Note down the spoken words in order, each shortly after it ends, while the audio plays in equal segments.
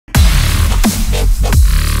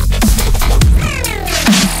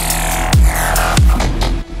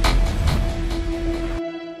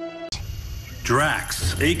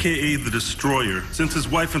Drax, a.k.a. the Destroyer. Since his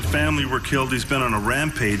wife and family were killed, he's been on a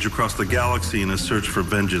rampage across the galaxy in his search for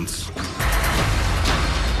vengeance.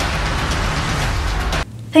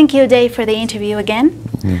 Thank you, Dave, for the interview again.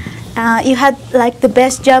 You had like the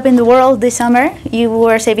best job in the world this summer. You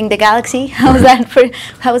were saving the galaxy. How was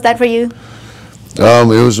that for you?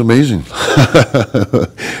 It was amazing.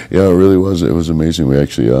 Yeah, it really was. It was amazing. We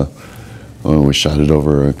actually we shot it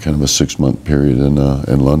over a kind of a 6-month period in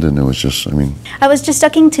London. It was just, I mean. I was just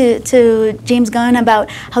talking to James Gunn about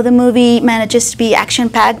how the movie manages to be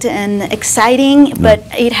action-packed and exciting, but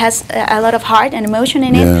it has a lot of heart and emotion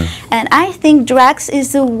in it. And I think Drax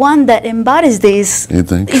is the one that embodies this. You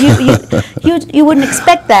think? You wouldn't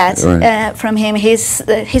expect that from him. He's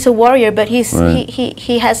a warrior, but he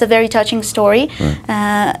has a very touching story.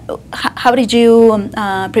 How did you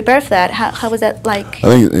prepare for that? How was that like? I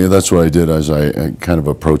think that's what I did. As I kind of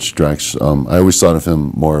approached Drax, I always thought of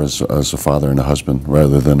him more as a father and a husband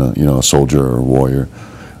rather than a soldier or a warrior.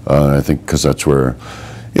 I think because that's where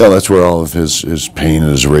all of his pain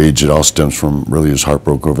and his rage, it all stems from really his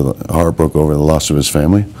heartbreak over the loss of his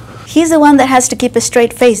family. He's the one that has to keep a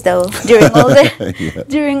straight face, though, during all the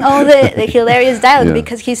during all the hilarious dialogue,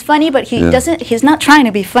 because he's funny, but he's not trying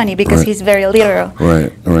to be funny because he's very literal.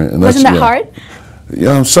 Right. And wasn't that hard?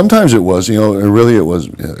 Yeah, sometimes it was. It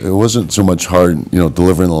wasn't so much hard,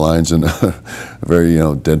 delivering the lines in a very,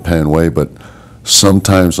 deadpan way. But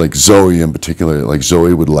sometimes, like Zoe in particular, like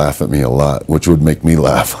Zoe would laugh at me a lot, which would make me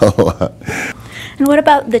laugh a lot. And what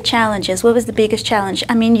about the challenges? What was the biggest challenge?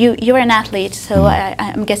 I mean, you're an athlete, so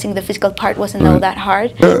I'm guessing the physical part wasn't all that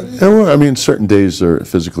hard. I mean, certain days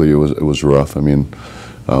physically it was rough. I mean,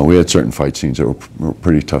 we had certain fight scenes that were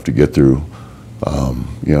pretty tough to get through.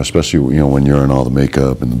 Especially when you're in all the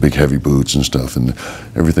makeup and the big heavy boots and stuff and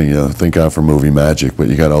everything. Thank God for movie magic, but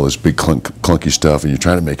you got all this big clunky stuff and you're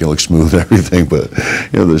trying to make it look smooth and everything, but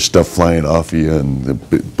there's stuff flying off of you and the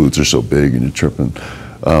boots are so big and you're tripping.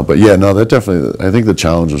 But yeah, no, that definitely. I think the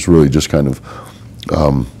challenge was really just kind of,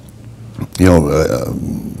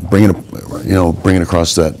 bringing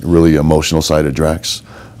across that really emotional side of Drax.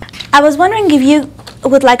 I was wondering if you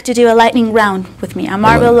would like to do a lightning round with me, a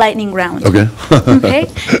Marvel lightning round. Okay. Okay.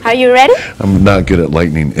 Are you ready? I'm not good at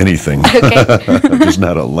lightning anything. Okay. I'm just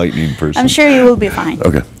not a lightning person. I'm sure you will be fine.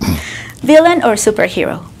 Okay. Villain or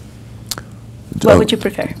superhero? What would you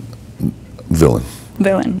prefer? Villain.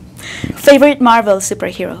 Villain. Favorite Marvel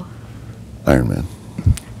superhero? Iron Man.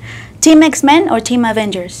 Team X-Men or Team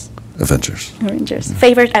Avengers? Avengers. Avengers.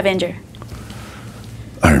 Favorite Avenger?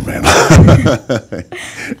 Iron Man.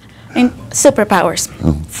 And superpowers.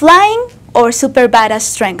 Flying or super badass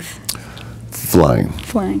strength? Flying.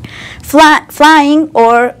 Flying. Flying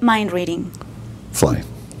or mind reading? Flying.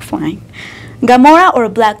 Flying. Gamora or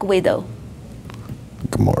Black Widow?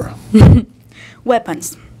 Gamora.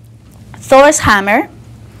 Weapons. Thor's hammer,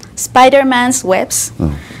 Spider-Man's webs,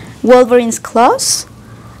 Wolverine's claws,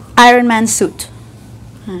 Iron Man's suit.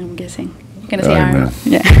 I'm guessing. You're gonna say Iron Man.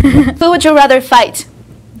 Yeah. Who would you rather fight?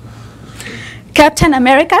 Captain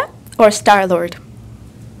America or Star-Lord?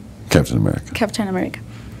 Captain America. Captain America.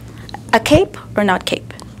 A cape or not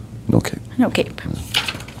cape? No cape. No cape.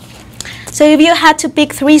 So if you had to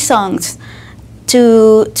pick 3 songs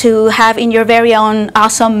to have in your very own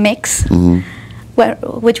awesome mix,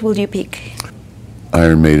 which will you pick?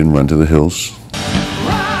 Iron Maiden, Run to the Hills.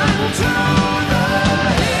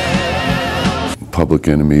 Public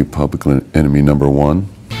Enemy #1.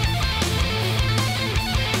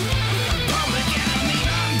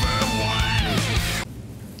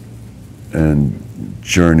 And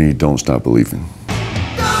Journey, Don't Stop Believing.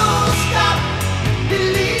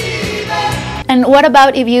 And what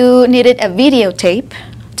about if you needed a videotape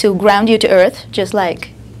to ground you to earth, just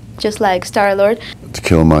like Star-Lord? To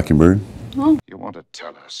Kill a Mockingbird. Oh. You want to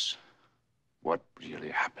tell us what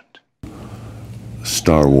really happened?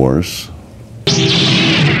 Star Wars.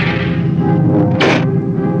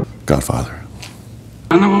 Godfather.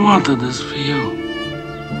 I never wanted this for you.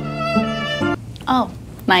 Oh,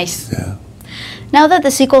 nice. Yeah. Now that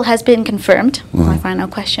the sequel has been confirmed, my final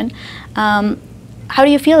question, how do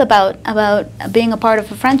you feel about being a part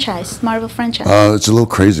of a franchise, Marvel franchise? It's a little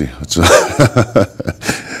crazy. It's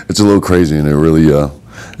a little crazy, and it really,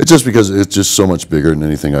 it's just because it's just so much bigger than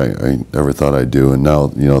anything I ever thought I'd do. And now,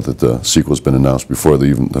 that the sequel's been announced before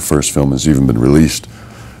the first film has even been released,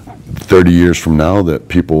 30 years from now, that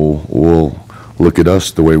people will look at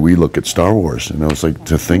us the way we look at Star Wars. And I was like,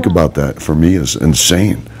 to think about that for me is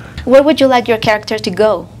insane. Where would you like your character to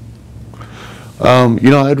go?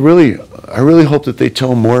 I'd really, I really hope that they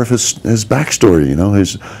tell more of his backstory. You know,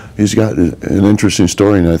 he's got an interesting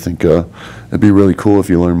story, and I think it'd be really cool if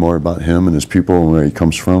you learn more about him and his people and where he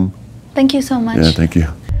comes from. Thank you so much. Yeah, thank you.